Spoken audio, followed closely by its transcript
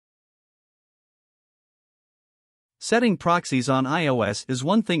Setting proxies on iOS is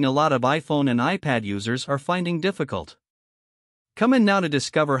one thing a lot of iPhone and iPad users are finding difficult. Come in now to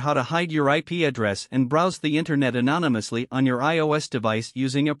discover how to hide your IP address and browse the internet anonymously on your iOS device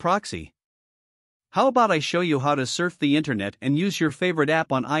using a proxy. How about I show you how to surf the internet and use your favorite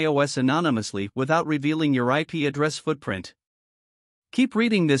app on iOS anonymously without revealing your IP address footprint? Keep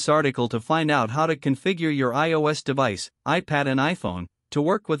reading this article to find out how to configure your iOS device, iPad and iPhone, to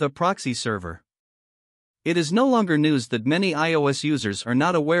work with a proxy server. It is no longer news that many iOS users are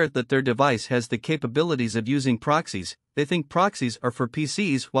not aware that their device has the capabilities of using proxies. They think proxies are for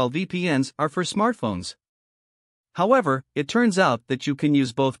PCs while VPNs are for smartphones. However, it turns out that you can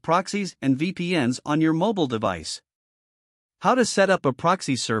use both proxies and VPNs on your mobile device. How to set up a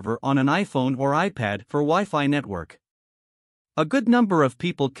proxy server on an iPhone or iPad for Wi-Fi network. A good number of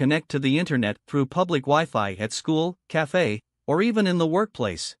people connect to the internet through public Wi-Fi at school, cafe, or even in the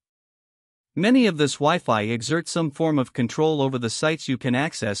workplace. Many of this Wi-Fi exerts some form of control over the sites you can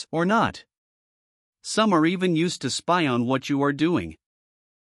access or not. Some are even used to spy on what you are doing.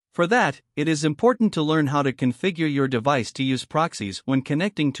 For that, it is important to learn how to configure your device to use proxies when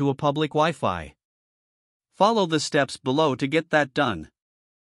connecting to a public Wi-Fi. Follow the steps below to get that done.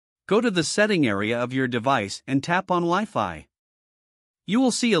 Go to the setting area of your device and tap on Wi-Fi. You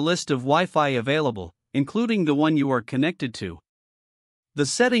will see a list of Wi-Fi available, including the one you are connected to. The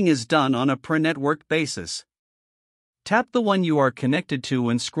setting is done on a per-network basis. Tap the one you are connected to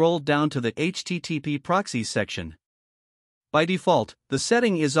and scroll down to the HTTP proxies section. By default, the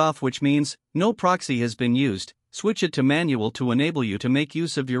setting is off, which means no proxy has been used. Switch it to manual to enable you to make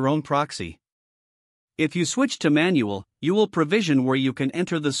use of your own proxy. If you switch to manual, you will provision where you can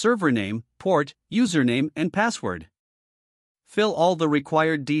enter the server name, port, username, and password. Fill all the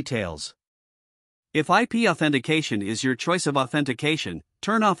required details. If IP authentication is your choice of authentication,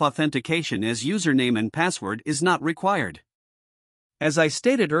 turn off authentication as username and password is not required. As I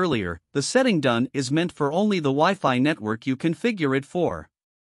stated earlier, the setting done is meant for only the Wi-Fi network you configure it for.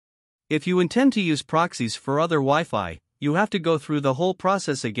 If you intend to use proxies for other Wi-Fi, you have to go through the whole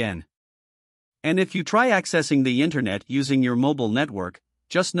process again. And if you try accessing the internet using your mobile network,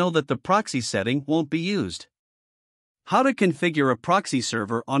 just know that the proxy setting won't be used. How to configure a proxy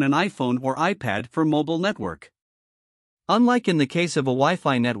server on an iPhone or iPad for mobile network. Unlike in the case of a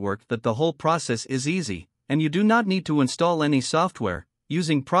Wi-Fi network that the whole process is easy, and you do not need to install any software,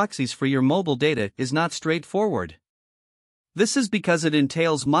 using proxies for your mobile data is not straightforward. This is because it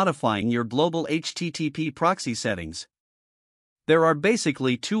entails modifying your global HTTP proxy settings. There are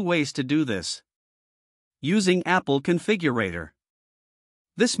basically two ways to do this. Using Apple Configurator.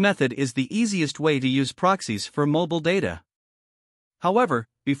 This method is the easiest way to use proxies for mobile data. However,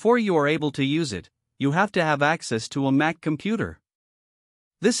 before you are able to use it, you have to have access to a Mac computer.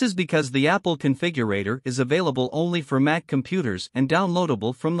 This is because the Apple Configurator is available only for Mac computers and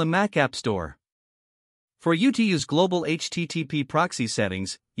downloadable from the Mac App Store. For you to use global HTTP proxy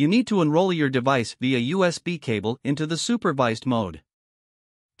settings, you need to enroll your device via USB cable into the supervised mode.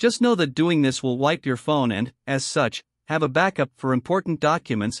 Just know that doing this will wipe your phone and, as such, have a backup for important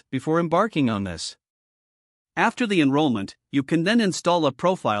documents before embarking on this. After the enrollment, you can then install a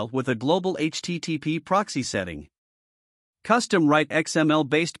profile with a global HTTP proxy setting. Custom Write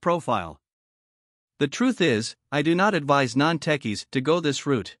XML-based profile. The truth is, I do not advise non-techies to go this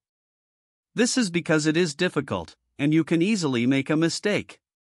route. This is because it is difficult, and you can easily make a mistake.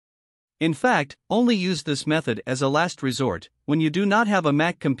 In fact, only use this method as a last resort, when you do not have a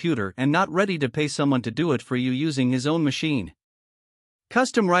Mac computer and not ready to pay someone to do it for you using his own machine.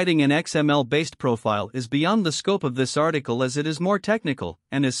 Custom writing an XML-based profile is beyond the scope of this article as it is more technical,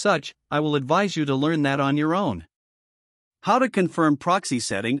 and as such, I will advise you to learn that on your own. How to confirm proxy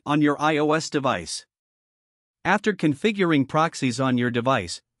setting on your iOS device. After configuring proxies on your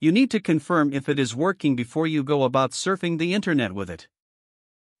device, you need to confirm if it is working before you go about surfing the internet with it.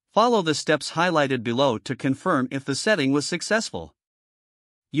 Follow the steps highlighted below to confirm if the setting was successful.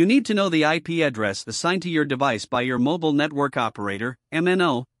 You need to know the IP address assigned to your device by your mobile network operator,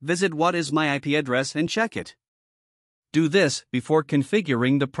 MNO. Visit What is my IP address and check it. Do this before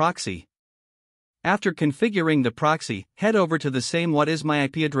configuring the proxy. After configuring the proxy, head over to the same What is my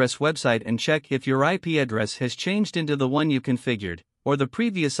IP address website and check if your IP address has changed into the one you configured, or the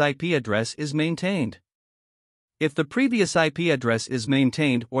previous IP address is maintained. If the previous IP address is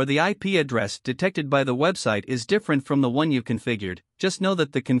maintained or the IP address detected by the website is different from the one you configured, just know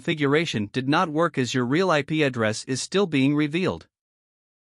that the configuration did not work as your real IP address is still being revealed.